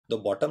The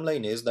bottom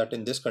line is that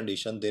in this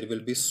condition, there will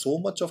be so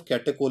much of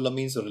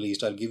catecholamines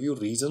released. I'll give you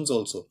reasons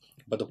also.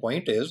 But the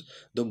point is,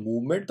 the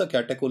moment the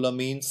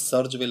catecholamine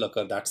surge will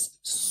occur, that's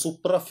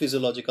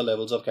supraphysiological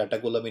levels of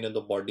catecholamine in the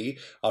body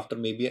after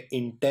maybe an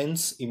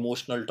intense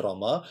emotional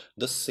trauma,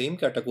 the same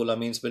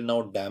catecholamines will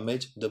now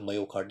damage the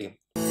myocardium.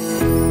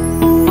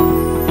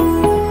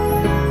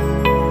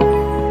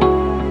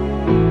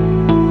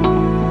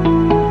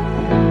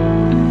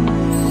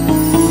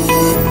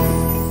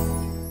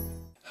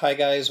 Hi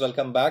guys,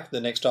 welcome back.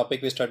 The next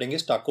topic we're studying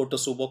is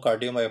Takotsubo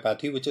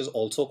Cardiomyopathy, which is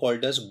also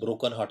called as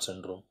broken heart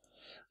syndrome.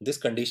 This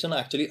condition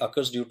actually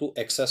occurs due to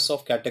excess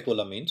of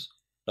catecholamines.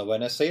 Now,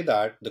 when I say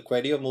that, the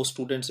query of most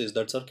students is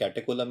that, sir,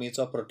 catecholamines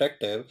are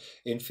protective.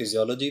 In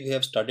physiology, we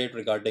have studied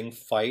regarding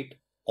fight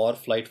or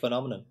flight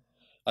phenomenon.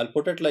 I'll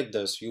put it like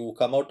this. You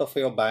come out of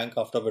your bank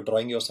after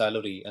withdrawing your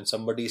salary and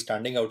somebody is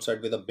standing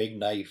outside with a big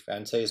knife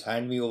and says,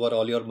 hand me over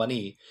all your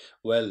money.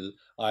 Well,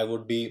 I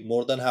would be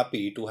more than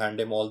happy to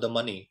hand him all the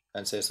money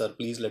and say, sir,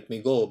 please let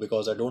me go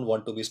because I don't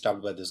want to be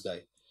stabbed by this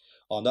guy.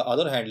 On the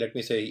other hand, let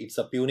me say it's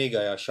a puny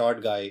guy, a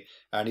short guy,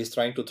 and he's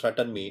trying to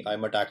threaten me. I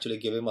might actually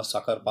give him a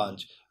sucker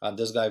punch, and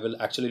this guy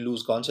will actually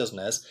lose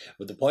consciousness.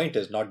 But the point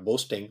is not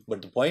boasting,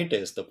 but the point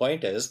is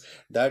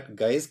that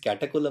guys,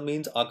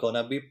 catecholamines are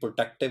gonna be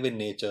protective in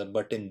nature,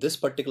 but in this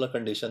particular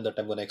condition that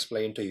I'm gonna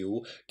explain to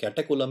you,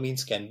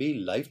 catecholamines can be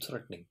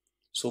life-threatening.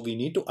 So we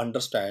need to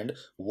understand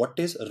what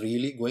is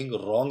really going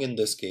wrong in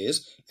this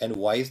case and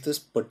why is this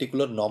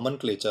particular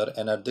nomenclature.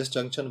 And at this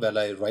junction, while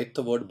I write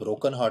the word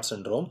broken heart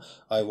syndrome,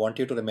 I want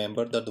you to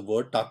remember that the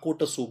word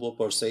Takotsubo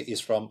per se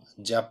is from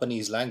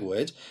Japanese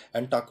language,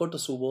 and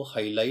Takotsubo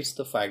highlights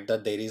the fact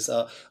that there is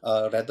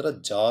rather a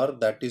jar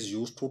that is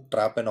used to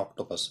trap an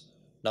octopus.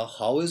 Now,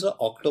 how is an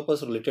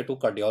octopus related to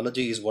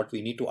cardiology is what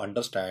we need to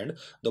understand.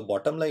 The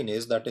bottom line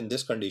is that in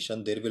this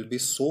condition, there will be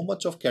so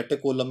much of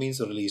catecholamines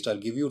released. I'll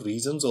give you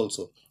reasons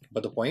also.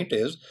 But the point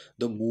is,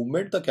 the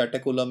moment the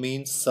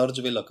catecholamine surge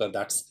will occur,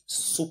 that's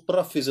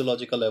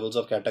supraphysiological levels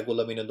of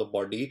catecholamine in the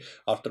body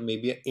after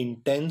maybe an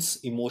intense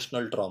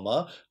emotional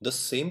trauma, the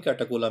same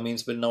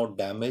catecholamines will now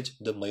damage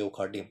the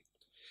myocardium.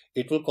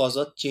 It will cause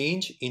a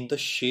change in the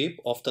shape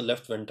of the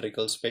left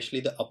ventricle, especially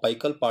the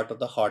apical part of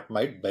the heart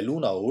might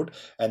balloon out,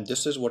 and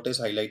this is what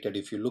is highlighted.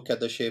 If you look at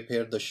the shape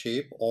here, the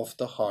shape of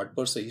the heart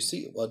per se, you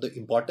see the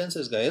importance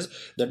is, guys,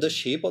 that the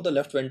shape of the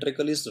left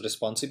ventricle is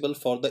responsible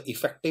for the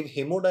effective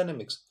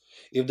hemodynamics.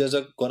 If there's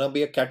gonna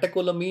be a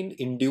catecholamine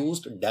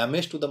induced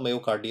damage to the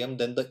myocardium,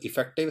 then the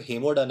effective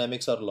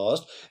hemodynamics are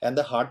lost and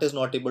the heart is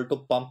not able to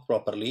pump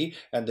properly,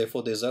 and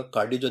therefore there's a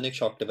cardiogenic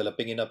shock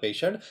developing in a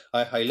patient.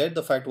 I highlight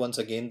the fact once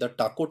again that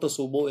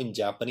Takotsubo in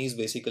Japanese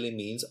basically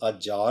means a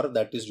jar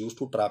that is used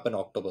to trap an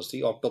octopus.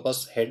 The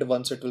octopus head,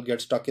 once it will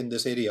get stuck in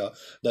this area,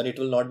 then it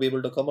will not be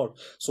able to come out.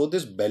 So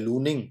this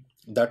ballooning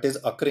that is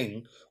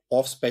occurring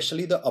of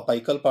especially the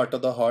apical part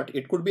of the heart,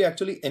 it could be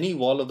actually any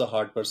wall of the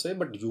heart per se,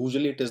 but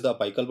usually it is the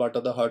apical part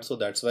of the heart. So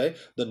that's why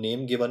the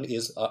name given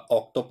is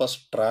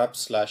octopus trap /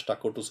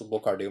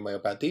 Takotsubo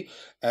cardiomyopathy.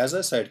 As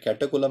I said,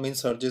 catecholamine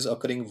surge is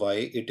occurring.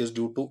 Why? It is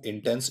due to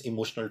intense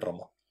emotional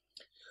trauma.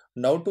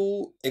 Now,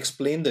 to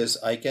explain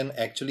this, I can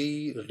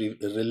actually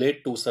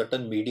relate to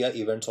certain media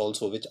events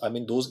also, which, I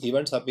mean, those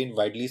events have been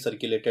widely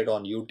circulated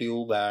on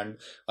YouTube and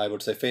I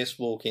would say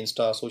Facebook,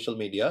 Insta, social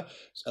media.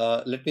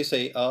 Let me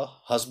say a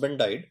husband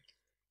died,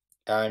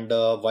 and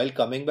while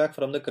coming back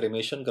from the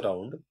cremation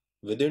ground,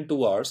 within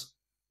 2 hours,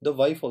 the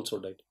wife also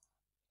died.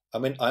 I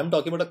mean, I'm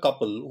talking about a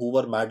couple who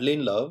were madly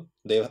in love.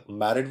 They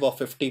married for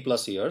 50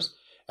 plus years,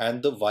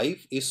 and the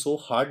wife is so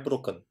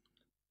heartbroken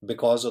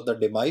because of the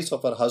demise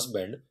of her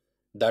husband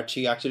that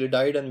she actually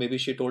died, and maybe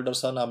she told her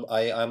son,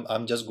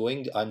 I'm just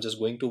going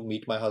to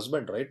meet my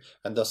husband, right?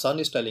 And the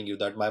son is telling you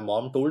that my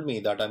mom told me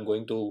that I'm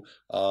going to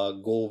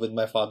go with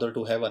my father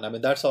to heaven. I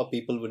mean, that's how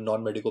people with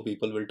non-medical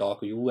people will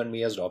talk. You and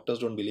me as doctors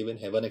don't believe in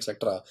heaven,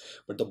 etc.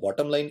 But the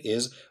bottom line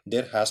is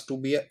there has to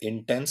be an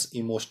intense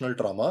emotional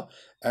trauma.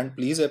 And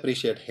please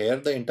appreciate here,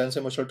 the intense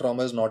emotional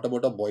trauma is not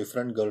about a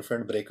boyfriend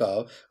girlfriend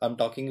breakup. I'm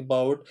talking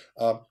about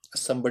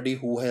somebody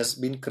who has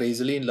been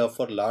crazily in love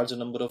for a large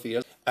number of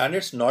years, and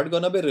it's not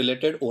going to be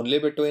related only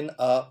between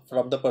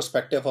from the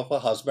perspective of a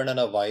husband and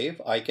a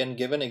wife. I can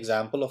give an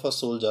example of a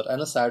soldier,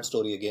 and a sad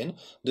story again.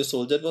 This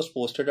soldier was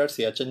posted at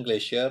Siachen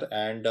Glacier,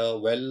 and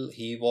well,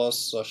 he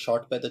was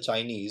shot by the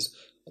Chinese.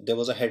 There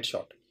was a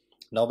headshot.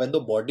 Now, when the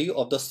body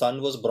of the son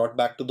was brought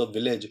back to the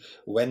village,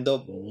 when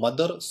the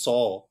mother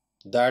saw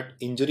that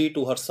injury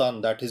to her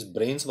son, that his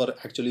brains were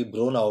actually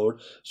blown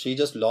out, she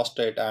just lost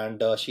it,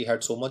 and she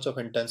had so much of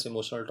intense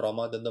emotional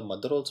trauma, then the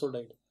mother also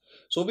died.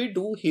 So we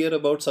do hear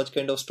about such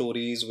kind of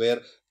stories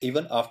where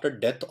even after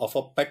death of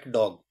a pet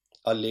dog,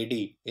 a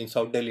lady in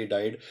South Delhi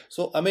died.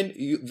 So I mean,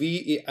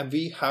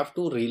 we have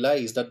to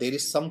realize that there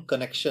is some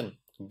connection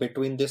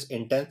between this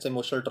intense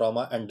emotional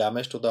trauma and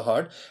damage to the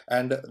heart.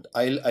 And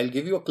I'll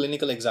give you a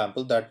clinical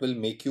example that will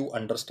make you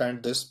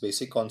understand this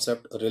basic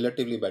concept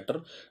relatively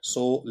better.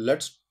 So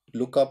let's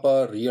look up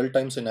a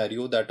real-time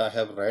scenario that I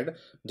have read.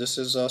 This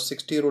is a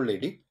 60-year-old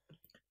lady,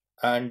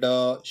 and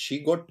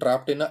she got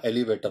trapped in an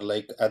elevator.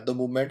 Like at the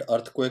moment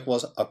earthquake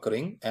was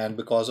occurring, and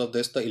because of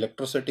this the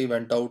electricity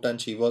went out and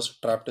she was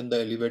trapped in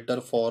the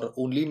elevator for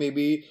only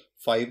maybe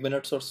 5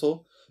 minutes or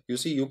so. You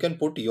see, you can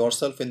put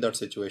yourself in that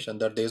situation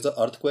that there's the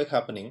earthquake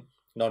happening.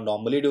 Now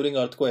normally during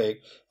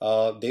earthquake,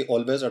 they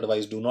always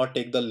advise do not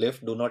take the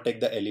lift, do not take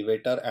the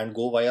elevator, and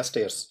go via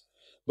stairs.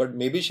 But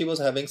maybe she was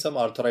having some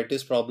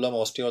arthritis problem,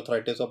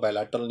 osteoarthritis or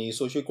bilateral knee,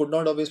 so she could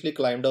not obviously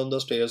climb down the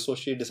stairs, so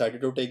she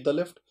decided to take the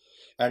lift.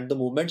 And the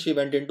moment she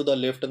went into the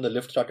lift and the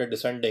lift started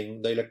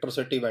descending, the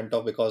electricity went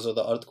off because of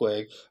the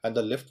earthquake, and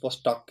the lift was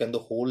stuck, and the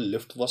whole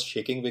lift was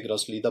shaking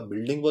vigorously. The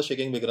building was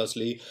shaking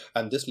vigorously,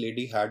 and this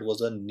lady had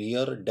was a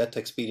near death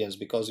experience.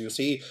 Because you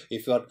see,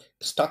 if you are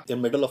stuck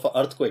in middle of an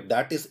earthquake,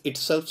 that is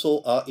itself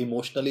so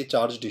emotionally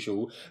charged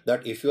issue,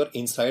 that if you are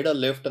inside a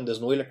lift and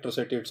there's no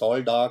electricity, it's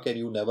all dark, and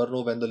you never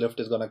know when the lift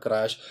is gonna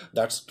crash,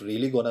 that's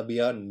really gonna be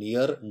a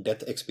near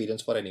death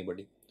experience for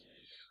anybody.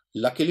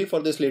 Luckily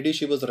for this lady,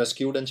 she was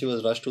rescued and she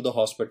was rushed to the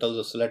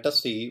hospital. So let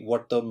us see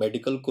what the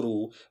medical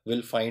crew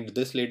will find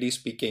this lady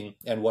speaking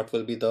and what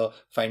will be the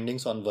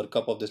findings on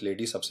workup of this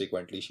lady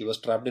subsequently. She was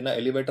trapped in an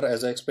elevator,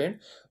 as I explained.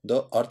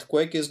 The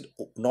earthquake is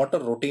not a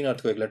routine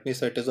earthquake. Let me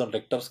say it is on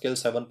Richter scale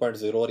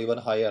 7.0 or even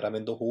higher. I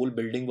mean, the whole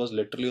building was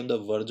literally on the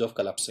verge of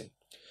collapsing.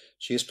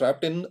 She is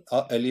trapped in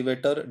an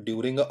elevator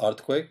during an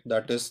earthquake.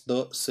 That is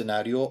the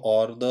scenario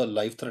or the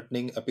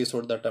life-threatening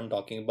episode that I'm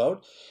talking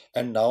about.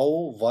 And now,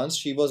 once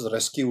she was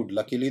rescued,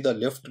 luckily the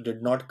lift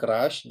did not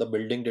crash, the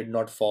building did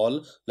not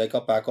fall like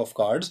a pack of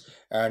cards,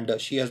 and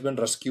she has been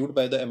rescued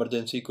by the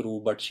emergency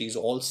crew. But she's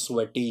all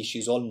sweaty,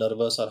 she's all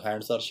nervous, her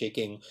hands are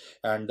shaking,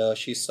 and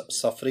she's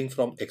suffering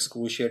from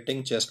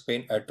excruciating chest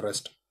pain at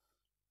rest.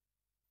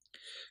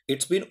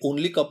 It's been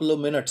only couple of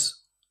minutes,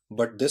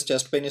 but this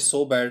chest pain is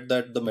so bad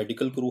that the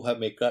medical crew have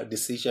made a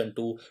decision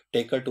to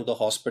take her to the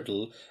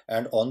hospital.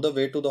 And on the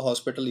way to the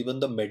hospital,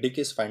 even the medic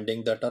is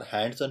finding that her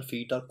hands and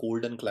feet are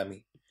cold and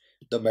clammy.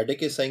 The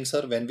medic is saying,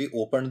 sir, when we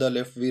opened the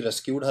lift, we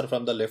rescued her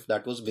from the lift.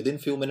 That was within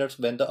few minutes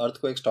when the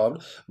earthquake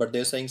stopped. But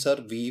they're saying,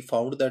 sir, we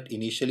found that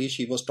initially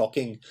she was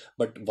talking,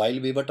 but while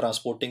we were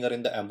transporting her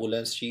in the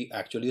ambulance, she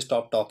actually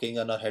stopped talking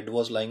and her head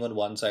was lying on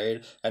one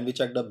side. And we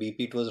checked the BP,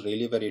 it was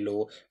really very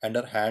low, and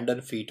her hand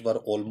and feet were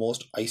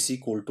almost icy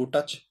cold to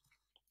touch.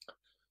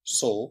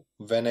 So,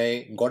 when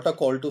I got a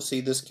call to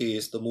see this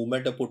case, the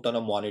moment I put on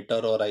a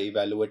monitor or I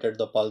evaluated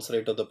the pulse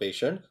rate of the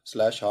patient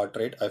slash heart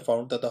rate, I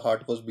found that the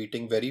heart was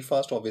beating very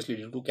fast, obviously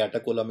due to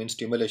catecholamine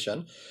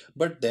stimulation.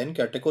 But then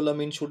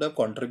catecholamine should have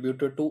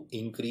contributed to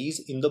increase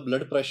in the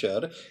blood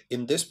pressure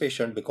in this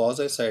patient, because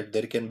I said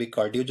there can be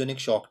cardiogenic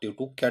shock due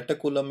to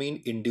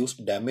catecholamine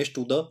induced damage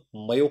to the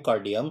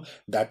myocardium.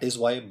 That is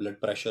why blood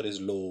pressure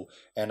is low.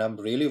 And I'm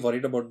really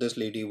worried about this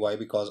lady. Why?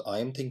 Because I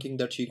am thinking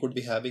that she could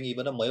be having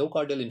even a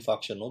myocardial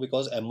infarction. No,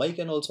 because MI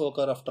can also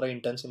occur after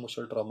intense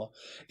emotional trauma.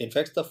 In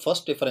fact, the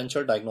first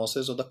differential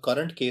diagnosis of the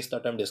current case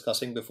that I'm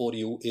discussing before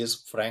you is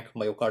frank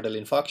myocardial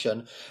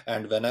infarction.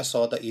 And when I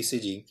saw the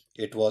ECG,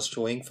 it was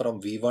showing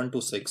from V1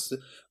 to 6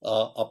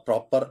 a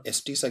proper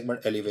ST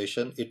segment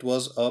elevation. It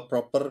was a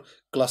proper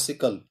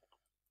classical,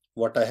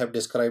 what I have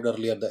described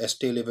earlier, the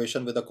ST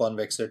elevation with the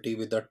convexity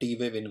with the T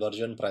wave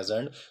inversion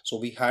present. So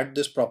we had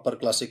this proper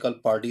classical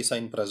Pardee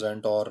sign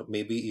present, or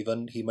maybe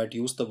even he might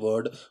use the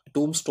word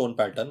tombstone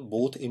pattern.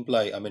 Both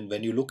imply, I mean,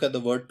 when you look at the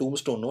word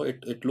tombstone, no,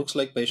 it looks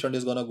like patient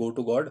is gonna go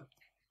to God.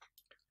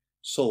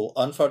 So,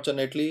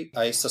 unfortunately,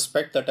 I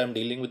suspect that I'm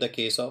dealing with a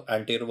case of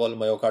anterior wall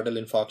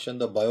myocardial infarction.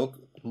 The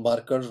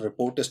biomarker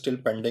report is still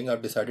pending.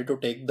 I've decided to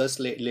take this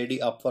lady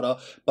up for a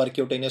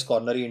percutaneous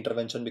coronary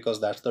intervention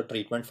because that's the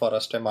treatment for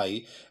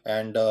STMI.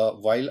 And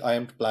while I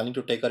am planning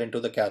to take her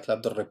into the cath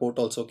lab, the report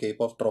also came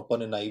of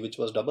troponin I, which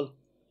was double.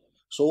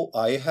 So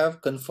I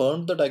have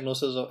confirmed the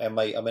diagnosis of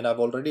MI. I mean, I've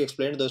already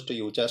explained this to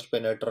you. Chest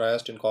pain at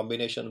rest in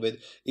combination with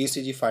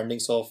ECG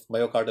findings of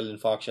myocardial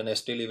infarction,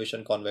 ST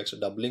elevation, convex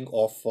doubling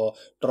of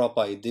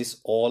tropi. This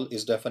all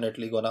is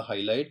definitely going to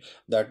highlight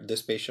that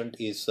this patient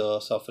is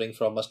suffering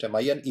from a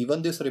STEMI. And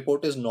even this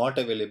report is not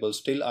available.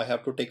 Still, I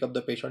have to take up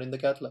the patient in the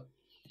cath lab.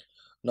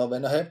 Now,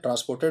 when I have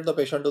transported the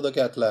patient to the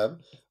cath lab,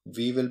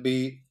 we will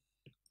be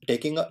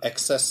taking a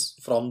excess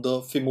from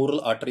the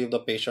femoral artery of the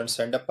patient,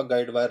 send up a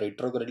guide wire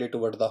retrogradely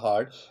toward the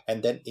heart,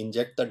 and then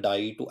inject the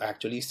dye to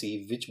actually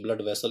see which blood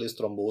vessel is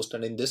thrombosed.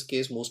 And in this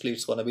case, mostly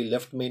it's going to be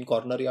left main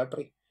coronary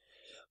artery.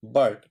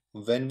 But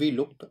when we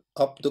looked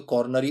up the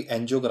coronary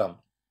angiogram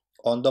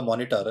on the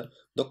monitor,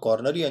 the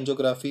coronary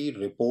angiography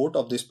report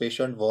of this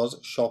patient was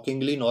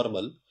shockingly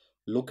normal.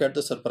 Look at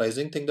the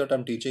surprising thing that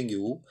I'm teaching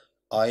you.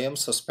 I am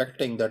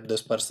suspecting that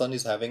this person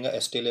is having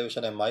a ST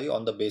elevation MI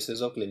on the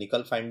basis of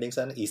clinical findings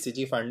and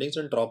ECG findings,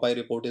 and TROP-I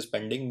report is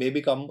pending. Maybe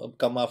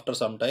come after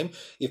some time.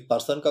 If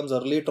person comes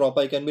early,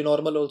 TROP-I can be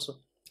normal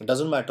also. It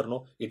doesn't matter,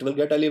 no. It will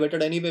get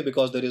elevated anyway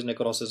because there is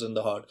necrosis in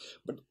the heart.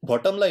 But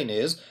bottom line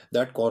is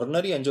that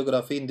coronary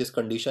angiography in this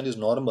condition is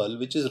normal,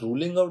 which is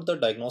ruling out the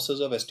diagnosis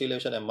of ST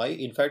elevation MI.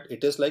 In fact,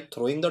 it is like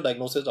throwing the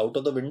diagnosis out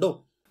of the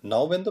window.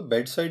 Now, when the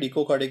bedside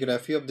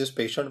echocardiography of this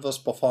patient was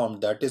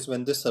performed, that is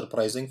when this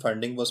surprising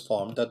finding was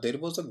found that there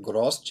was a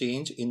gross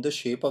change in the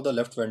shape of the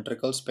left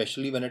ventricle,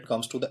 especially when it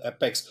comes to the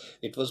apex.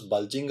 It was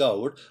bulging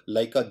out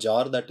like a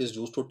jar that is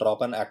used to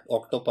trap an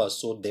octopus.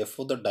 So,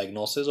 therefore, the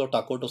diagnosis of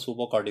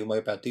Takotsubo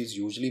cardiomyopathy is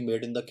usually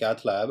made in the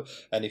cath lab.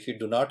 And if you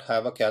do not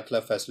have a cath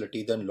lab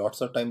facility, then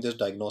lots of times this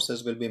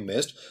diagnosis will be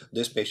missed.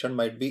 This patient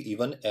might be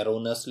even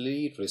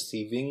erroneously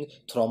receiving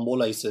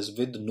thrombolysis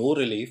with no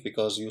relief,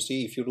 because you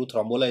see, if you do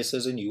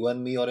thrombolysis in you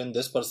and me or in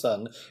this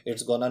person,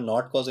 it's gonna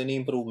not cause any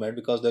improvement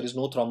because there is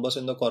no thrombus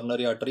in the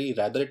coronary artery.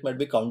 Rather, it might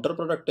be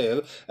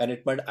counterproductive and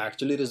it might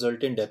actually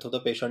result in death of the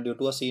patient due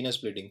to a CNS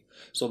bleeding.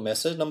 So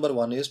message number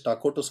one is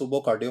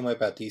Takotsubo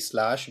cardiomyopathy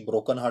slash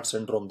broken heart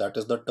syndrome, that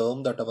is the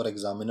term that our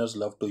examiners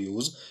love to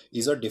use,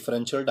 is a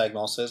differential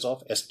diagnosis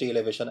of ST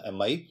elevation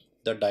MI.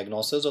 The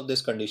diagnosis of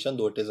this condition,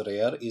 though it is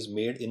rare, is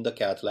made in the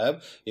cath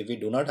lab. If we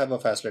do not have a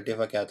facility of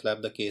a cath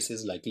lab, the case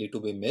is likely to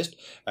be missed.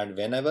 And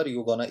whenever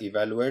you're gonna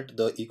evaluate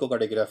the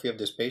echocardiography of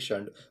this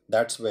patient,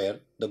 that's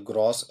where the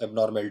gross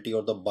abnormality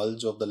or the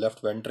bulge of the left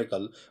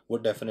ventricle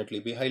would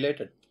definitely be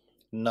highlighted.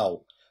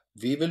 Now,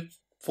 we will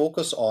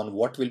focus on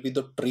what will be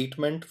the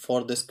treatment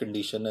for this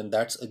condition, and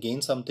that's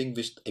again something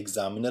which the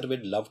examiner will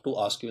love to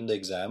ask you in the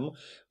exam.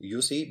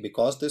 You see,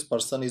 because this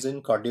person is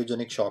in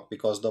cardiogenic shock,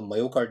 because the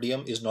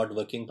myocardium is not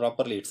working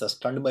properly, it's a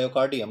stunned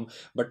myocardium.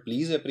 But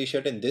please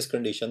appreciate, in this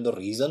condition, the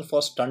reason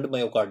for stunned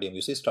myocardium,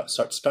 you see,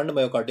 stunned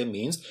myocardium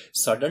means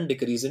sudden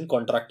decrease in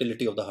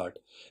contractility of the heart.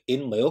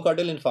 In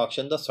myocardial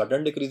infarction, the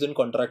sudden decrease in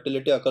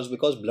contractility occurs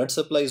because blood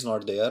supply is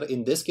not there.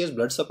 In this case,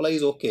 blood supply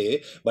is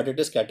okay, but it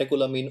is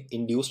catecholamine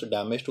induced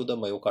damage to the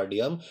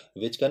myocardium,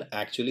 which can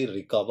actually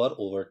recover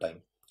over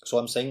time. So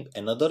I'm saying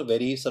another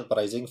very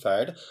surprising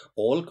fact,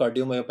 all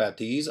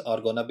cardiomyopathies are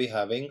going to be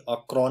having a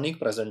chronic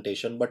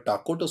presentation, but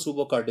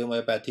Takotsubo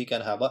cardiomyopathy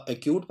can have an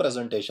acute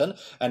presentation,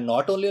 and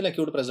not only an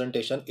acute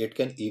presentation, it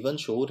can even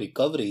show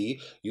recovery.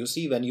 You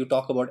see, when you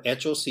talk about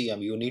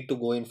HOCM, you need to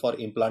go in for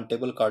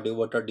implantable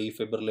cardioverter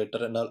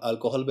defibrillator and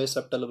alcohol-based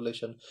septal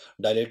ablation.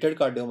 Dilated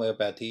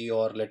cardiomyopathy,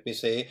 or let me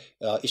say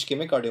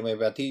ischemic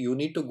cardiomyopathy, you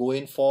need to go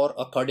in for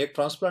a cardiac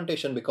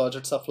transplantation because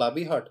it's a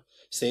flabby heart.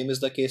 Same is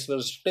the case with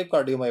restrictive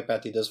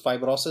cardiomyopathy. There's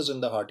fibrosis in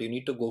the heart. You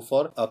need to go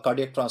for a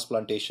cardiac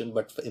transplantation.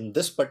 But in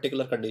this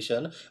particular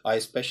condition, I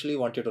especially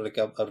want you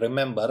to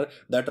remember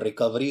that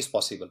recovery is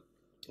possible.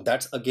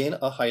 That's again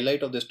a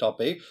highlight of this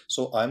topic.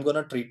 So I'm going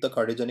to treat the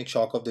cardiogenic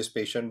shock of this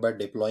patient by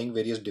deploying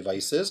various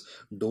devices.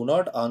 Do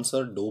not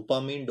answer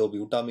dopamine,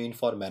 dobutamine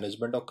for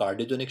management of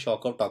cardiogenic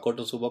shock of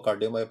Takotsubo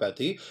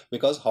cardiomyopathy,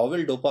 because how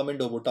will dopamine,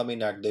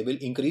 dobutamine act? They will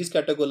increase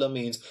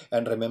catecholamines.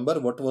 And remember,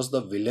 what was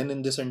the villain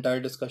in this entire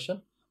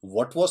discussion?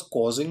 What was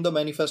causing the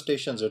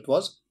manifestations? It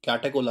was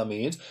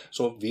catecholamines.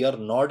 So we are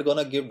not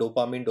gonna give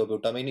dopamine,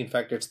 dobutamine. In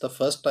fact, it's the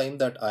first time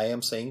that I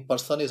am saying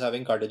person is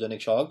having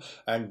cardiogenic shock,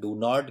 and do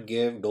not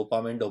give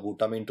dopamine,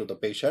 dobutamine to the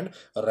patient.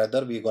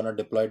 Rather, we're gonna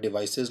deploy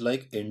devices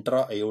like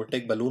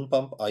intra-aortic balloon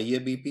pump,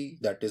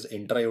 IABP, that is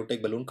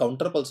intra-aortic balloon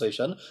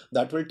counterpulsation,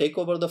 that will take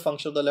over the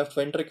function of the left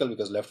ventricle,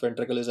 because left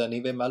ventricle is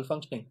anyway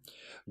malfunctioning.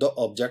 The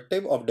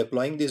objective of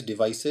deploying these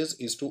devices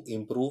is to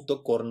improve the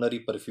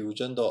coronary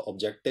perfusion. The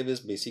objective is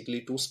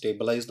basically to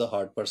stabilize the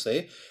heart per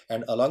se.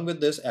 And along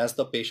with this, as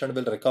the patient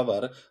will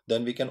recover,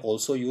 then we can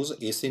also use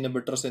ACE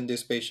inhibitors in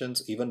these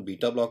patients. Even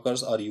beta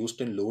blockers are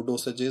used in low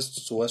dosages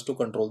so as to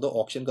control the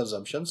oxygen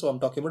consumption. So I'm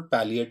talking about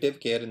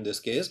palliative care in this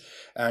case.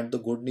 And the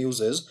good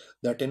news is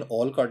that in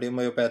all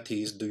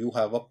cardiomyopathies, do you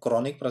have a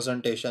chronic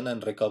presentation,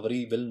 and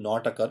recovery will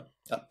not occur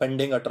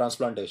pending a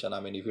transplantation. I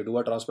mean, if you do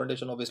a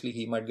transplantation, obviously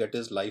he might get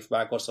his life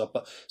back, or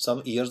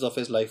some years of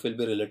his life will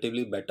be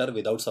relatively better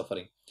without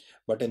suffering.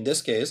 But in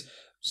this case,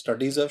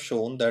 studies have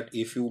shown that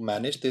if you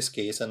manage this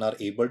case and are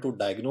able to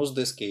diagnose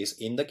this case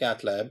in the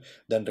cath lab,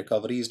 then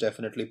recovery is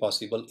definitely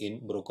possible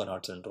in broken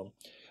heart syndrome.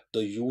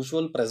 The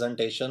usual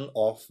presentation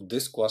of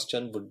this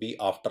question would be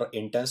after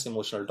intense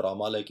emotional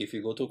trauma. Like if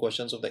you go through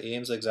questions of the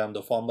AIMS exam,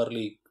 the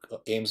formerly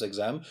AIMS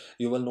exam,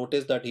 you will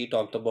notice that he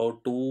talked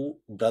about two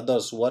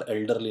brothers who are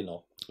elderly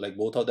now. Like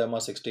both of them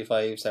are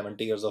 65,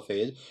 70 years of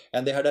age,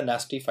 and they had a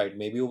nasty fight,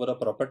 maybe over a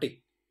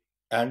property.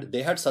 And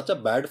they had such a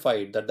bad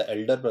fight that the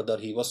elder brother,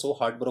 he was so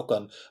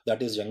heartbroken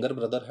that his younger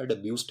brother had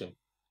abused him,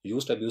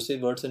 used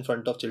abusive words in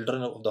front of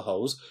children of the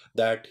house,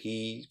 that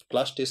he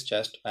clutched his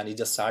chest and he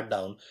just sat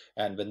down.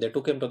 And when they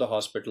took him to the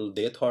hospital,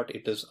 they thought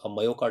it is a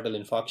myocardial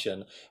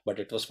infarction, but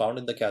it was found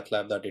in the cath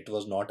lab that it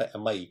was not a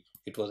MI.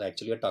 It was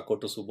actually a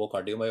Takotsubo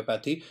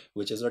cardiomyopathy,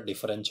 which is a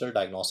differential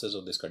diagnosis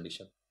of this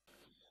condition.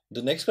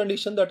 The next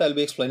condition that I'll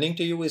be explaining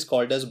to you is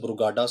called as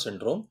Brugada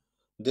syndrome.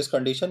 This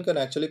condition can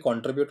actually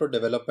contribute to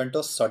development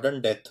of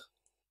sudden death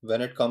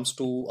when it comes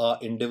to an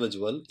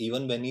individual,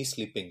 even when he's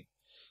sleeping.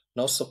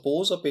 Now,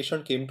 suppose a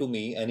patient came to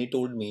me and he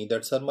told me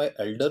that, sir, my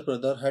elder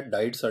brother had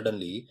died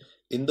suddenly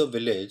in the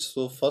village,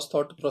 so first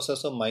thought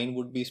process of mine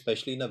would be,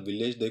 especially in a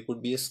village, there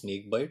could be a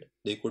snake bite,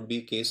 there could be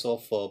a case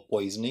of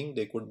poisoning,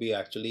 there could be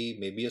actually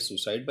maybe a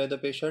suicide by the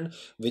patient,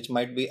 which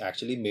might be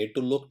actually made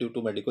to look due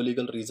to medical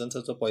legal reasons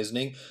as a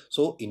poisoning.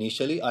 So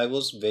initially I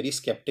was very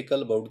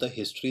skeptical about the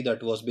history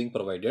that was being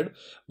provided,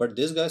 but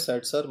this guy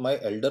said, sir, my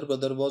elder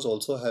brother was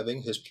also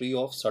having history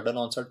of sudden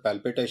onset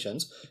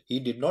palpitations. He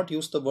did not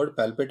use the word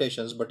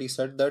palpitations, but he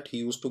said that he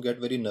used to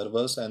get very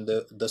nervous, and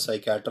the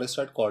psychiatrist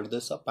had called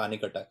this a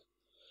panic attack.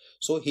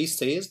 So he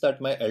says that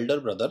my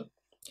elder brother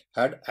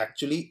had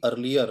actually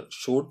earlier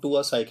showed to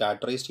a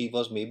psychiatrist he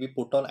was maybe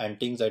put on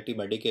anti-anxiety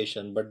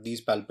medication, but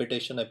these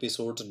palpitation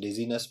episodes,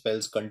 dizziness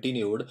spells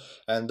continued,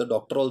 and the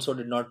doctor also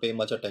did not pay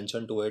much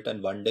attention to it,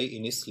 and one day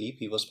in his sleep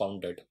he was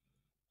found dead.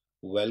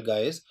 Well,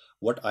 guys,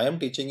 what I am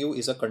teaching you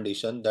is a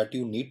condition that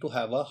you need to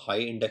have a high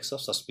index of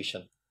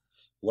suspicion.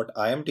 What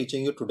I am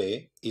teaching you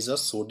today is a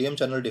sodium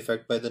channel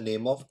defect by the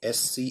name of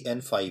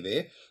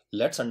SCN5A.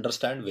 Let's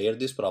understand where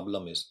this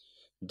problem is.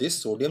 This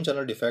sodium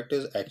channel defect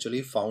is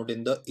actually found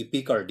in the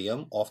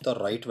epicardium of the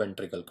right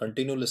ventricle.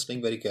 Continue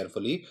listening very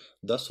carefully.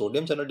 The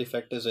sodium channel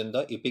defect is in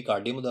the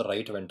epicardium of the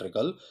right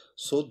ventricle.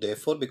 So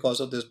therefore, because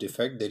of this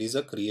defect, there is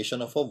a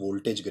creation of a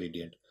voltage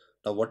gradient.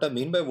 Now, what I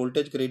mean by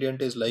voltage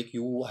gradient is like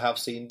you have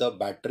seen the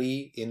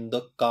battery in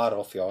the car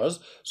of yours.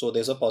 So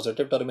there's a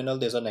positive terminal,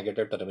 there's a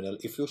negative terminal.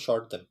 If you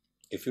short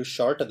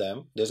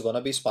them, there's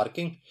gonna be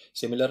sparking.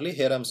 Similarly,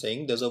 here I'm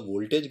saying there's a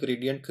voltage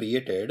gradient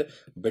created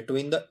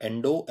between the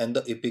endo and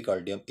the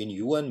epicardium. In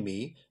you and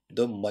me,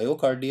 the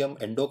myocardium,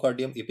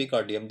 endocardium,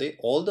 epicardium, they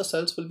all the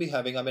cells will be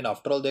having, I mean,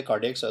 after all, they're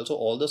cardiac cells, so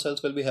all the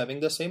cells will be having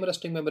the same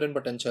resting membrane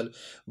potential.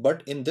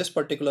 But in this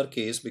particular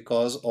case,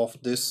 because of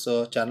this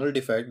channel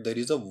defect, there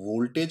is a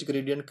voltage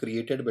gradient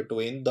created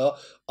between the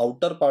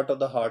outer part of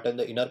the heart and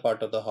the inner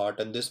part of the heart,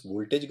 and this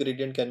voltage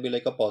gradient can be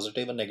like a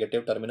positive and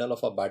negative terminal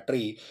of a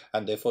battery,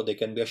 and therefore there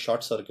can be a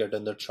short circuit,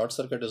 and that short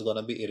circuit is going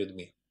to be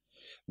arrhythmia.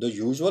 The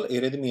usual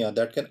arrhythmia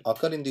that can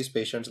occur in these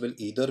patients will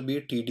either be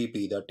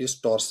TDP, that is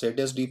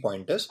torsades de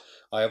pointes.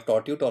 I have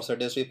taught you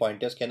torsades de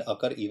pointes can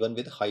occur even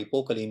with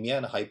hypokalemia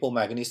and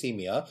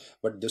hypomagnesemia,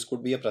 but this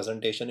could be a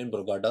presentation in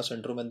Brugada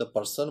syndrome, and the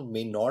person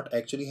may not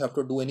actually have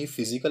to do any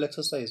physical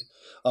exercise.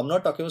 I'm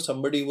not talking about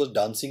somebody who was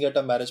dancing at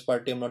a marriage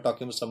party. I'm not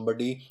talking about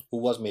somebody who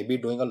was maybe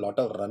doing a lot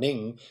of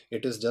running.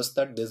 It is just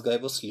that this guy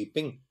was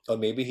sleeping, or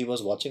maybe he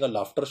was watching a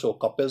laughter show,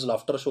 couples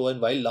laughter show,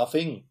 and while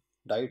laughing,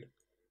 died.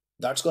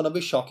 That's going to be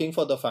shocking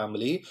for the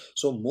family.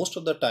 So most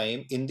of the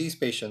time in these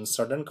patients,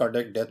 sudden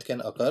cardiac death can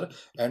occur.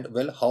 And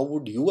well, how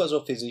would you as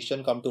a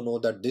physician come to know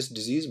that this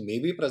disease may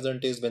be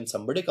present is when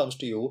somebody comes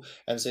to you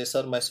and says,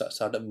 sir,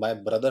 my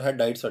brother had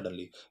died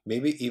suddenly.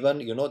 Maybe even,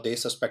 they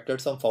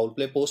suspected some foul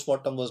play,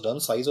 post-mortem was done,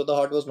 size of the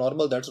heart was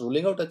normal. That's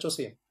ruling out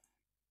HOCM.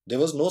 There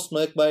was no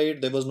snake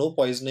bite, there was no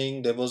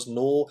poisoning, there was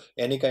no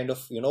any kind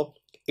of,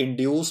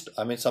 induced,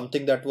 I mean,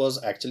 something that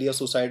was actually a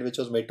suicide which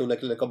was made to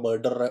like a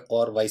murder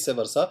or vice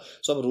versa.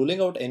 So I'm ruling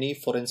out any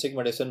forensic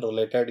medicine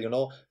related,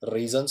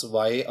 reasons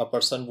why a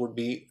person would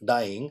be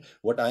dying.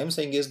 What I'm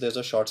saying is there's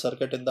a short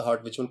circuit in the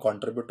heart which will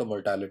contribute to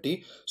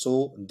mortality.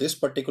 So this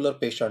particular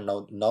patient,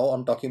 now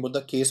I'm talking about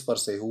the case per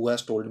se, who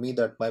has told me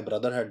that my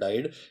brother had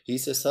died. He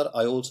says, sir,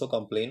 I also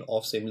complain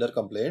of similar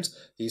complaints.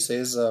 He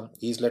says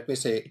he's, let me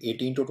say,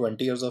 18 to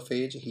 20 years of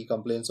age. He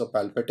complains of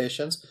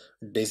palpitations,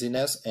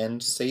 dizziness,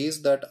 and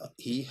says that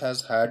he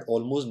has had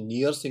almost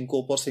near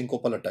syncope or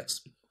syncopal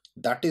attacks.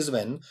 That is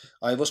when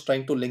I was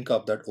trying to link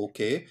up that,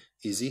 okay,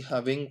 is he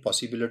having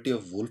possibility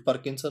of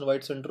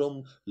Wolff-Parkinson-White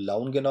syndrome,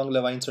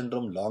 Lown-Ganong-Levine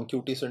syndrome, long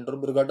QT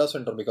syndrome, Brugada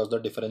syndrome, because the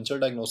differential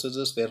diagnosis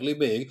is fairly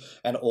big,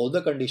 and all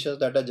the conditions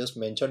that I just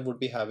mentioned would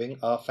be having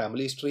a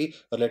family history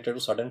related to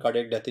sudden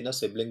cardiac death in a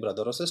sibling,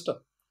 brother or sister.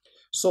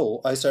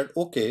 So I said,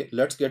 okay,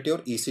 let's get your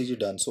ECG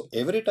done. So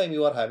every time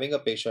you are having a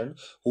patient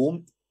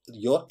whom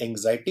your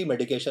anxiety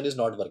medication is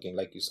not working,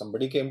 like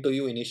somebody came to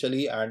you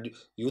initially and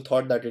you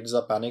thought that it is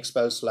a panic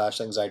spell /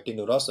 anxiety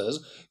neurosis,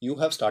 you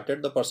have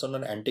started the person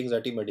on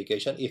anti-anxiety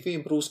medication. If he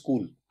improves,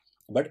 cool.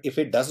 But if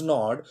it does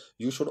not,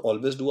 you should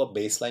always do a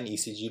baseline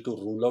ECG to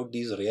rule out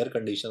these rare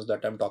conditions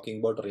that I'm talking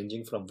about,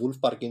 ranging from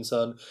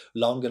Wolff-Parkinson,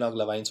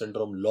 Lown-Ganong-Levine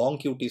syndrome, long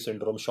QT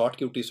syndrome, short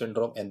QT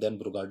syndrome, and then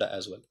Brugada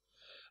as well.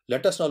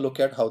 Let us now look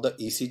at how the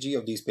ECG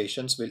of these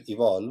patients will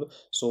evolve.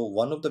 So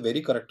one of the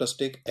very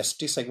characteristic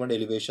ST segment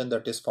elevation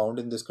that is found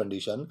in this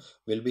condition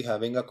will be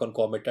having a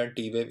concomitant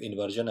T wave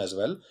inversion as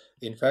well.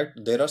 In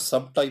fact, there are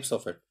subtypes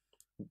of it.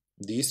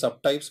 These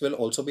subtypes will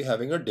also be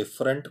having a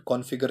different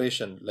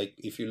configuration. Like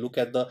if you look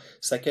at the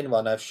second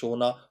one, I've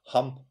shown a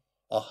hump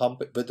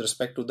with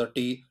respect to the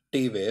T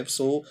wave.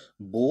 So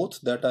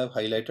both that I've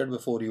highlighted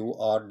before you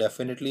are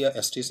definitely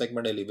a ST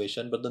segment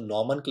elevation, but the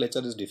nomenclature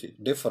is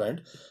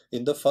different.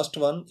 In the first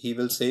one, he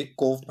will say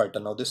cove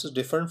pattern. Now this is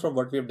different from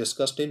what we have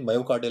discussed in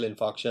myocardial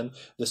infarction.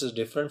 This is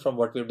different from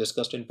what we have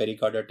discussed in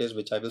pericarditis,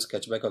 which I will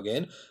sketch back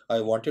again.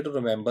 I want you to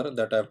remember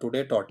that I have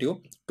today taught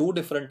you two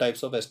different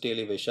types of ST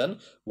elevation.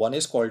 One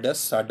is called as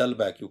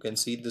saddleback. You can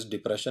see this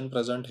depression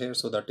present here,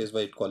 so that is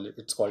why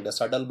it's called a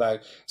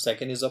saddleback.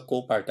 Second is a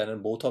cove pattern,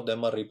 and both of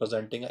them are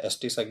representing a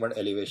ST segment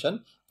elevation.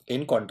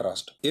 In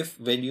contrast, if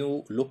when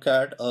you look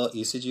at a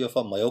ECG of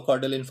a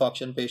myocardial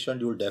infarction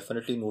patient, you'll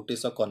definitely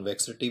notice a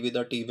convexity with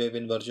a T wave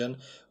inversion.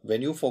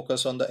 When you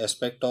focus on the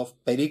aspect of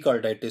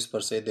pericarditis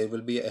per se, there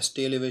will be a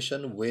ST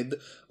elevation with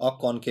a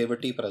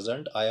concavity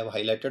present. I have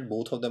highlighted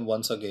both of them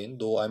once again,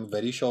 though I'm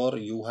very sure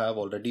you have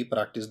already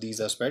practiced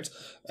these aspects.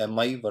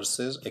 MI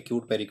versus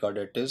acute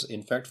pericarditis.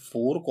 In fact,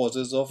 four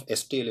causes of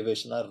ST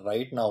elevation are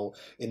right now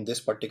in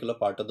this particular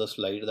part of the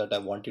slide that I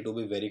want you to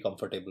be very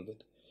comfortable with.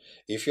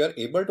 If you are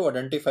able to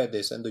identify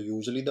this, and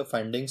usually the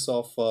findings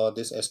of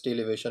this ST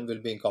elevation will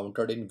be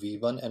encountered in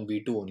V1 and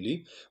V2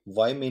 only.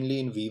 Why mainly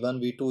in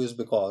V1, V2 is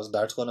because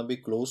that's going to be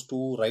close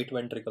to right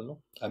ventricle.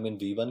 No? I mean,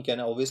 V1 can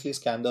obviously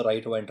scan the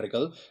right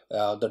ventricle.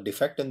 The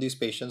defect in these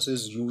patients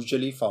is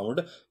usually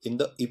found in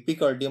the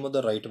epicardium of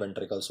the right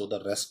ventricle. So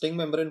the resting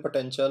membrane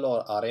potential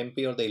or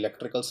RMP or the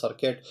electrical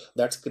circuit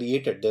that's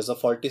created, there's a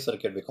faulty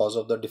circuit because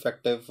of the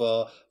defective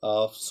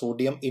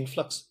sodium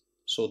influx.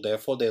 So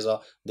therefore there's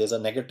a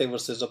negative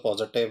versus a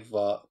positive,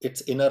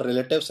 it's in a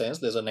relative sense,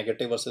 there's a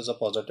negative versus a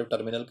positive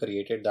terminal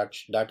created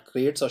that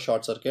creates a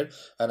short circuit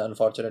and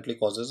unfortunately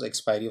causes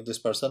expiry of this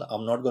person.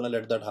 I'm not going to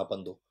let that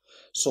happen though.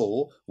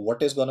 So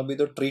what is going to be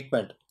the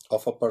treatment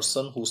of a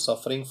person who's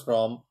suffering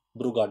from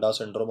Brugada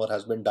syndrome or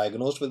has been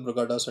diagnosed with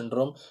Brugada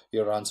syndrome?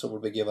 Your answer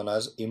would be given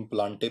as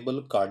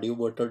implantable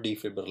cardioverter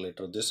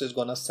defibrillator. This is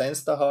going to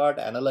sense the heart,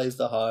 analyze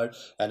the heart,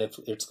 and if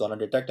it's going to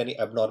detect any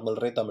abnormal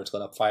rhythm, it's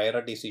going to fire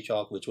a DC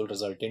shock, which will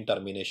result in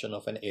termination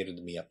of an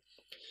arrhythmia.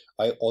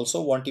 I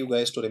also want you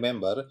guys to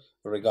remember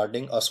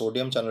regarding a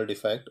sodium channel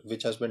defect,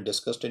 which has been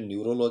discussed in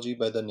neurology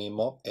by the name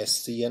of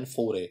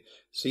SCN4A.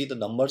 See, the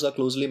numbers are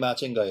closely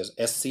matching, guys.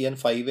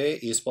 SCN5A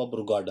is for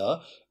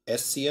Brugada.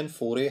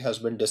 SCN4A has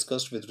been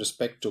discussed with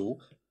respect to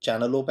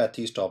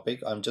channelopathies topic.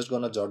 I'm just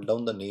going to jot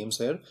down the names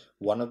here.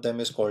 One of them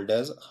is called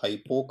as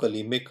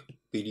hypokalemic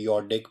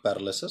periodic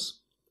paralysis.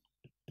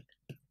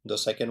 The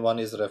second one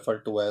is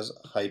referred to as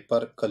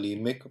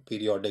hyperkalemic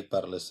periodic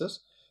paralysis.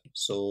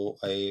 So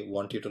I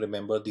want you to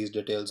remember these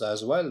details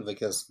as well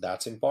because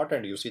that's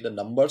important. You see, the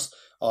numbers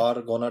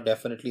are gonna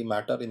definitely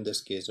matter in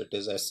this case. It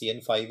is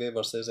SCN5A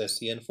versus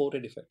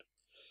SCN4A defect.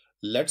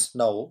 Let's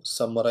now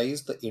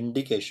summarize the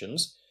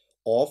indications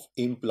of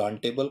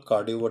implantable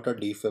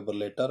cardioverter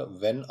defibrillator.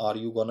 When are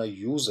you gonna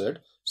use it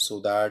so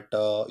that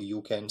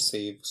you can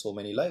save so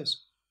many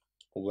lives?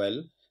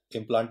 Well,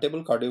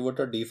 implantable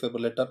cardioverter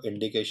defibrillator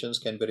indications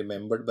can be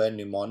remembered by a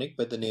mnemonic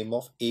by the name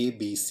of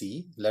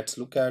ABC. Let's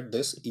look at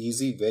this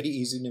easy, very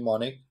easy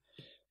mnemonic.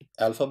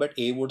 Alphabet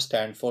A would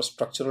stand for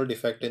structural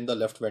defect in the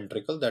left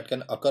ventricle that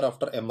can occur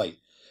after MI.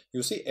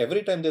 You see,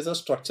 every time there's a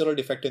structural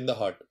defect in the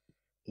heart,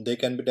 they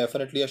can be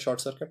definitely a short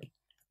circuit.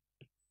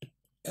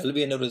 LV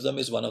aneurysm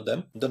is one of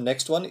them. The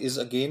next one is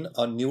again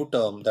a new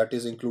term that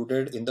is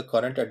included in the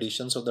current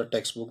editions of the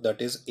textbook,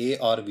 that is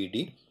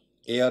ARVD.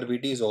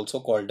 ARVD is also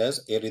called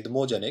as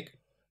arrhythmogenic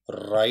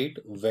right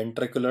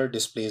ventricular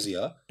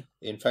dysplasia.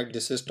 In fact,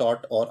 this is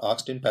taught or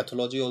asked in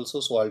pathology also.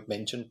 So I'll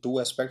mention two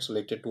aspects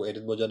related to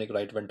arrhythmogenic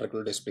right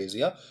ventricular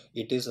dysplasia.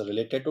 It is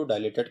related to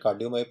dilated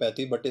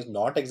cardiomyopathy, but is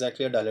not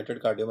exactly a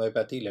dilated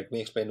cardiomyopathy. Let me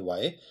explain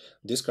why.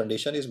 This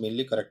condition is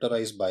mainly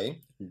characterized by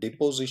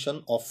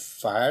deposition of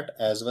fat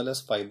as well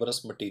as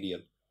fibrous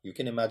material. You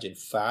can imagine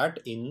fat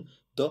in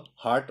the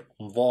heart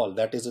wall,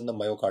 that is in the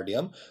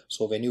myocardium.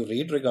 So when you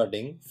read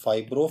regarding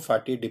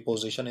fibrofatty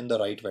deposition in the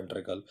right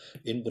ventricle,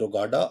 in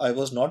Brugada, I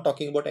was not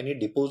talking about any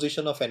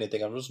deposition of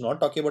anything. I was not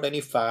talking about any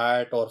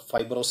fat or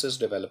fibrosis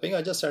developing.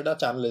 I just said a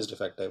channel is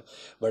defective.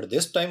 But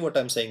this time what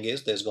I'm saying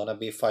is there's going to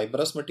be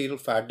fibrous material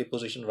fat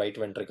deposition right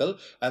ventricle,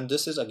 and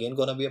this is again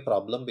going to be a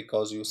problem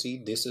because you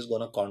see this is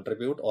going to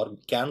contribute or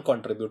can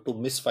contribute to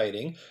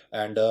misfiring,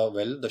 and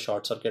well, the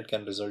short circuit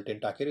can result in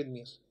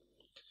tachyarrhythmias.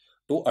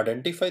 To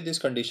identify this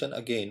condition,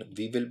 again,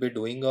 we will be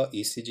doing a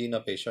ECG in a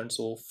patient.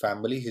 So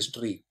family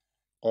history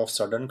of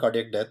sudden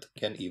cardiac death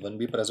can even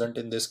be present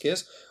in this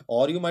case.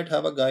 Or you might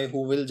have a guy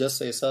who will just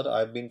say, sir,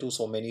 I've been to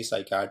so many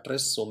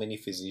psychiatrists, so many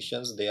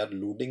physicians, they are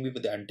loading me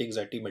with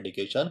anti-anxiety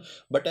medication,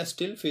 but I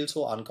still feel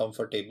so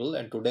uncomfortable.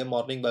 And today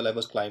morning while I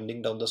was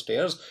climbing down the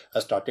stairs, I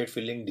started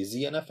feeling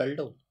dizzy and I fell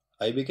down.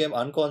 I became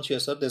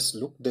unconscious, sir.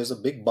 There's a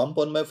big bump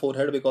on my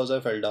forehead because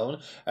I fell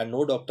down, and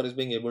no doctor is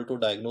being able to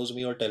diagnose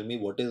me or tell me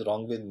what is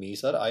wrong with me,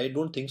 sir. I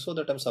don't think so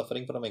that I'm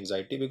suffering from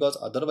anxiety because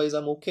otherwise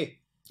I'm okay.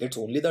 It's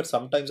only that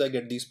sometimes I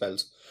get these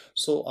spells.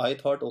 So I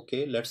thought,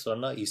 okay, let's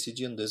run a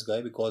ECG on this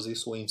guy because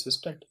he's so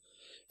insistent.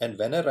 And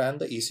when I ran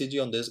the ECG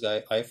on this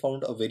guy, I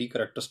found a very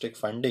characteristic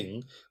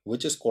finding,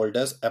 which is called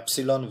as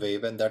epsilon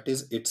wave, and that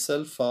is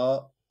itself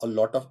a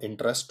lot of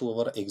interest to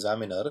our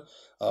examiner.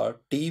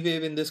 T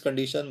wave in this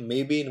condition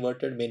may be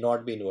inverted, may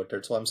not be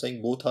inverted. So I'm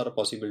saying both are a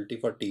possibility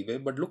for T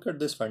wave, but look at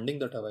this finding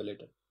that I've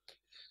highlighted.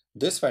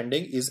 This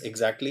finding is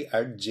exactly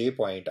at J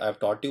point. I've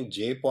taught you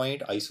J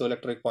point,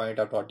 isoelectric point.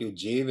 I've taught you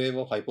J wave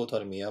of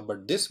hypothermia,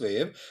 but this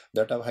wave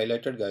that I've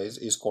highlighted, guys,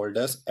 is called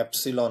as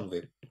epsilon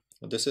wave.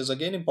 This is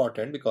again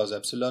important because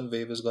epsilon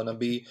wave is going to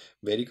be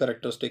very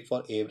characteristic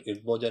for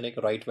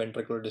arrhythmogenic right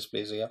ventricular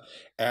dysplasia,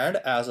 and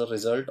as a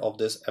result of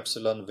this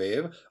epsilon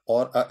wave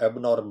or a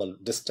abnormal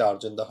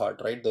discharge in the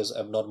heart, right, there's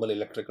abnormal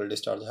electrical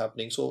discharge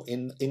happening. So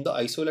in the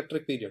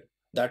isoelectric period,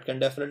 that can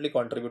definitely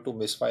contribute to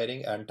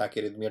misfiring and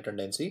tachyarrhythmia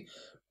tendency.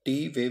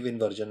 T wave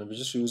inversion, which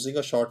is using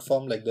a short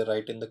form like they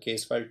write in the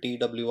case file,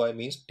 TWI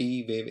means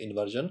T wave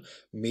inversion,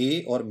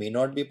 may or may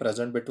not be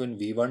present between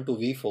V1 to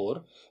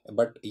V4,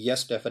 but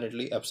yes,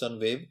 definitely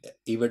epsilon wave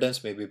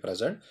evidence may be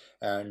present.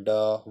 And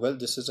well,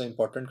 this is an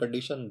important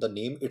condition. The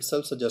name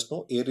itself suggests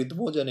no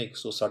arrhythmogenic,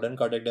 so sudden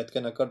cardiac death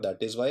can occur.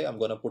 That is why I'm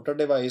going to put a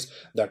device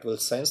that will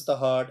sense the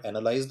heart,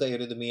 analyze the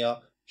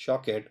arrhythmia,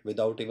 shock it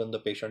without even the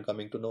patient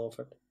coming to know of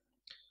it.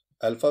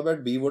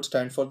 Alphabet B would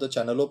stand for the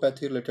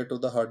channelopathy related to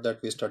the heart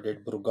that we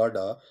studied,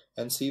 Brugada,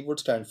 and C would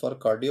stand for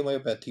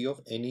cardiomyopathy of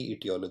any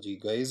etiology.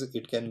 Guys,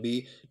 it can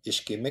be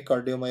ischemic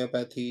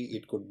cardiomyopathy,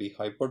 it could be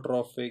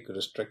hypertrophic,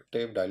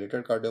 restrictive,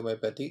 dilated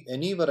cardiomyopathy,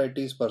 any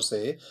varieties per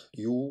se.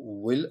 You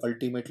will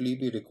ultimately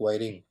be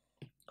requiring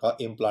a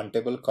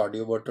implantable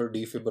cardioverter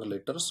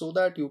defibrillator so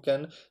that you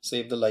can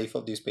save the life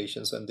of these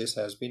patients, and this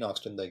has been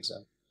asked in the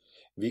exam.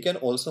 We can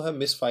also have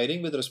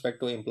misfiring with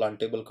respect to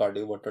implantable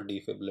cardioverter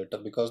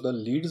defibrillator because the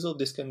leads of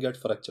this can get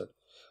fractured.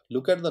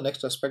 Look at the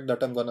next aspect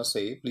that I'm gonna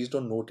say. Please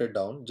don't note it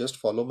down. Just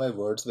follow my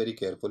words very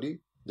carefully.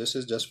 This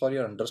is just for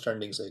your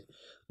understanding sake.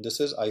 This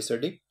is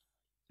ICD,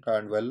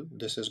 and well,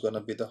 this is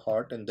gonna be the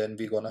heart, and then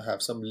we're gonna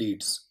have some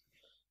leads.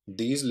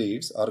 These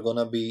leads are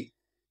gonna be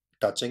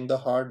touching the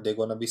heart, they're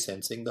gonna be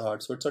sensing the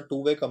heart. So it's a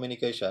two-way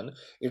communication.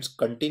 It's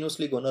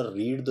continuously gonna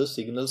read the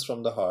signals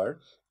from the heart.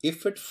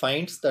 If it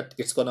finds that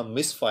it's gonna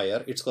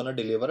misfire, it's gonna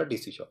deliver a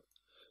DC shock.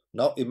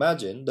 Now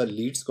imagine the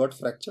leads got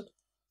fractured.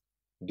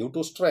 Due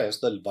to stress,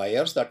 the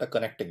wires that are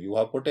connecting, you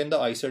have put in the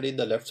ICD in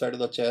the left side of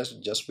the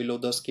chest, just below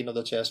the skin of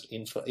the chest,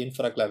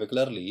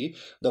 infraclavicularly.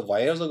 The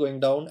wires are going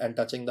down and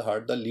touching the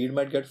heart. The lead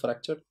might get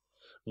fractured.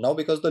 Now,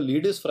 because the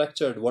lead is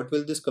fractured, what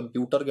will this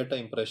computer get an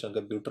impression?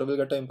 Computer will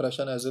get an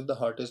impression as if the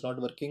heart is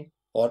not working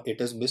or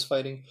it is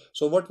misfiring.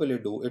 So what will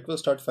it do? It will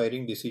start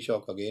firing DC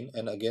shock again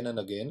and again and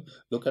again.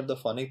 Look at the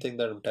funny thing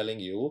that I'm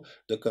telling you.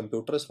 The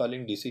computer is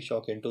firing DC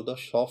shock into the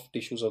soft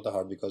tissues of the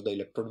heart because the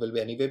electrode will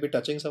be anyway be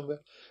touching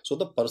somewhere. So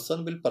the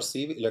person will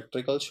perceive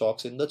electrical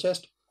shocks in the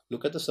chest.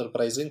 Look at the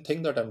surprising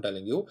thing that I'm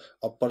telling you.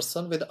 A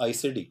person with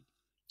ICD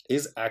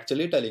is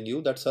actually telling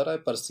you that, sir, I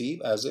perceive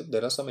as if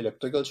there are some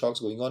electrical shocks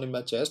going on in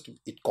my chest.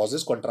 It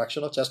causes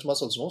contraction of chest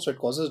muscles, no? So it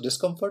causes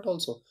discomfort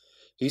also.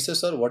 He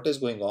says, sir, what is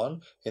going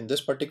on? In this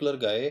particular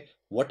guy,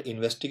 what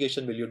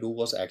investigation will you do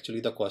was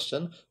actually the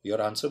question.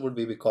 Your answer would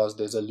be because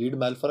there's a lead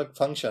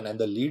malfunction and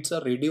the leads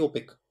are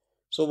radiopaque.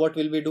 So what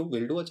will we do?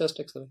 We'll do a chest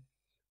x-ray.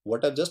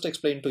 What I've just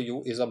explained to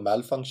you is a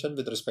malfunction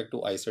with respect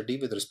to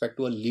ICD, with respect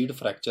to a lead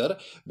fracture,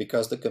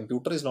 because the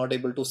computer is not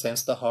able to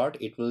sense the heart.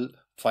 It will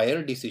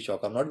fire DC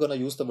shock. I'm not going to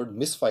use the word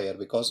misfire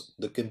because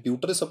the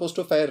computer is supposed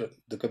to fire.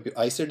 The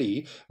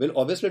ICD will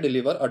obviously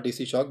deliver a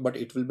DC shock, but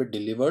it will be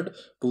delivered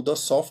to the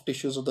soft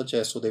tissues of the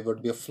chest. So there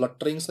would be a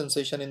fluttering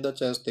sensation in the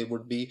chest. There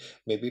would be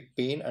maybe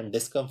pain and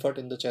discomfort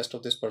in the chest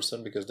of this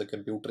person because the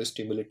computer is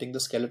stimulating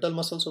the skeletal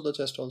muscles of the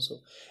chest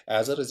also.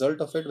 As a result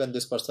of it, when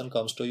this person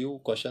comes to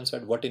you, question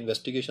said, what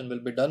investigation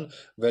will be done?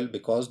 Well,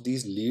 because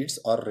these leads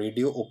are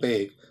radio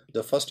opaque,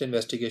 the first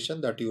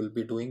investigation that you will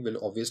be doing will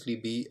obviously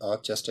be a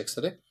chest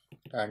x-ray.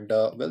 And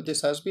well,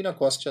 this has been a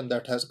question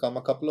that has come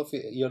a couple of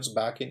years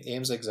back in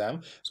AIMS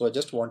exam. So I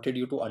just wanted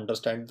you to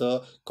understand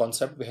the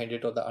concept behind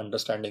it or the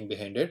understanding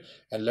behind it.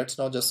 And let's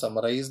now just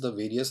summarize the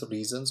various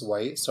reasons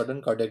why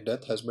sudden cardiac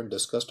death has been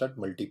discussed at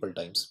multiple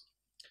times.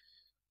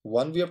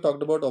 One we have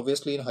talked about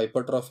obviously in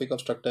hypertrophic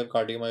obstructive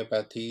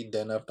cardiomyopathy.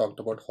 Then I've talked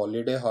about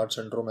holiday heart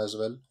syndrome as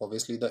well.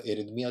 Obviously the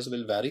arrhythmias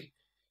will vary.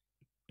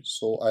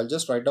 So I'll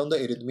just write down the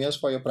arrhythmias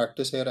for your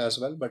practice here as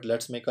well. But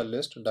let's make a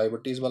list.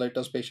 Diabetes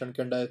mellitus patient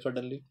can die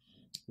suddenly.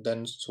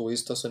 Then so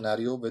is the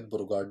scenario with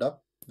Brugada,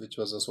 which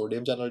was a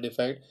sodium channel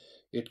defect.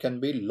 It can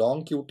be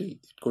long QT. It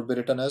could be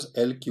written as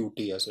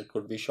LQTS. It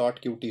could be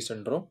short QT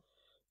syndrome.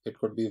 It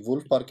could be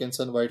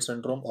Wolff-Parkinson-White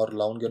syndrome or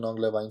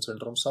Lown-Ganong-Levine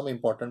syndrome. Some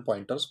important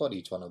pointers for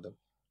each one of them.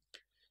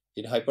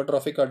 In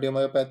hypertrophic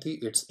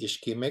cardiomyopathy, it's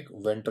ischemic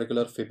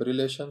ventricular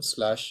fibrillation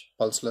 /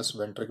 pulseless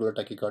ventricular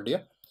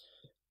tachycardia.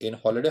 In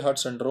holiday heart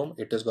syndrome,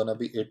 it is going to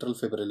be atrial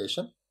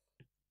fibrillation.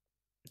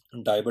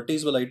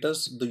 Diabetes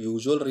mellitus, the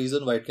usual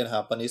reason why it can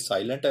happen is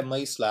silent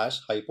MI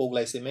 /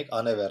 hypoglycemic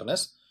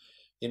unawareness.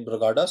 In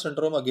Brugada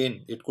syndrome,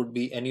 again, it could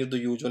be any of the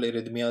usual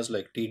arrhythmias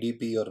like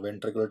TDP or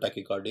ventricular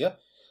tachycardia.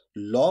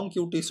 Long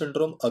QT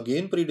syndrome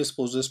again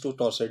predisposes to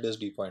torsades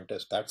de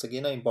pointes. That's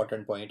again an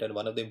important point, and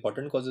one of the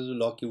important causes of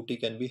long QT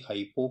can be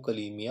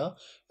hypokalemia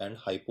and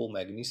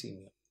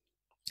hypomagnesemia.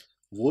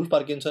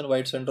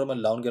 Wolff-Parkinson-White syndrome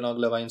and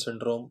Lown-Ganong-Levine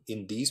syndrome,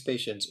 in these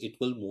patients, it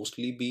will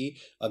mostly be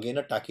again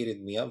a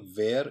tachyarrhythmia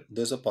where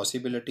there's a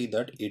possibility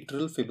that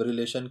atrial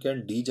fibrillation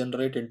can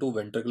degenerate into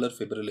ventricular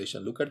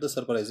fibrillation. Look at the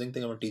surprising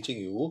thing I'm teaching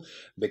you,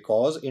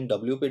 because in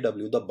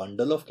WPW, the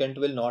bundle of Kent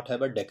will not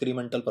have a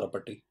decremental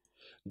property.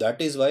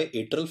 That is why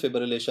atrial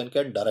fibrillation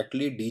can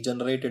directly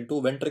degenerate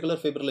into ventricular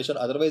fibrillation.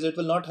 Otherwise, it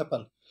will not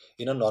happen.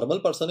 In a normal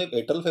person, if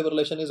atrial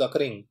fibrillation is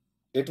occurring,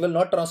 it will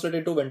not translate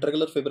into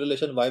ventricular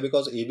fibrillation. Why?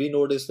 Because AV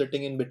node is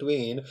sitting in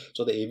between.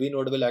 So the AV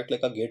node will act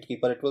like a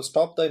gatekeeper. It will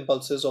stop the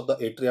impulses of the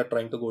atria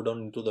trying to go down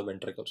into the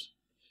ventricles.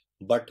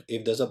 But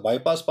if there's a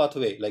bypass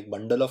pathway like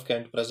bundle of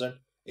Kent present,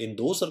 in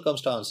those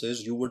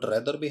circumstances, you would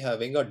rather be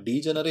having a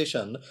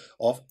degeneration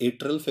of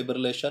atrial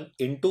fibrillation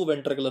into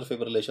ventricular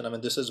fibrillation. I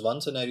mean, this is one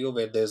scenario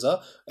where there's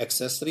a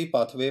accessory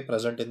pathway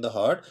present in the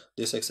heart.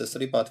 This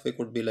accessory pathway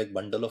could be like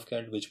bundle of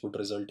Kent, which could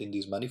result in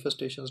these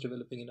manifestations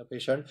developing in a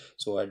patient.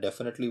 So I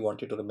definitely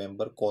want you to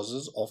remember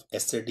causes of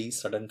SAD,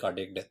 sudden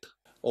cardiac death.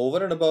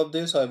 Over and above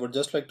this, I would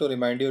just like to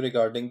remind you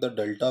regarding the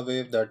delta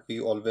wave that we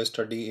always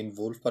study in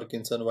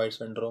Wolff-Parkinson-White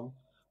syndrome,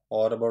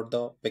 or about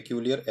the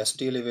peculiar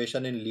ST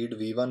elevation in lead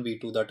V1,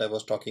 V2 that I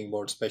was talking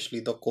about, especially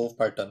the cove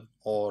pattern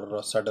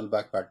or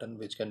saddleback pattern,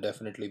 which can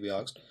definitely be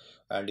asked.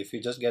 And if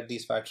you just get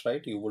these facts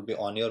right, you would be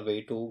on your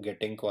way to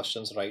getting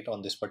questions right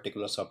on this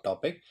particular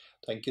subtopic.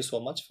 Thank you so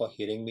much for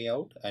hearing me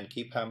out, and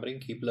keep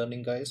hammering, keep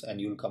learning, guys,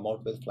 and you'll come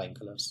out with flying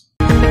colors.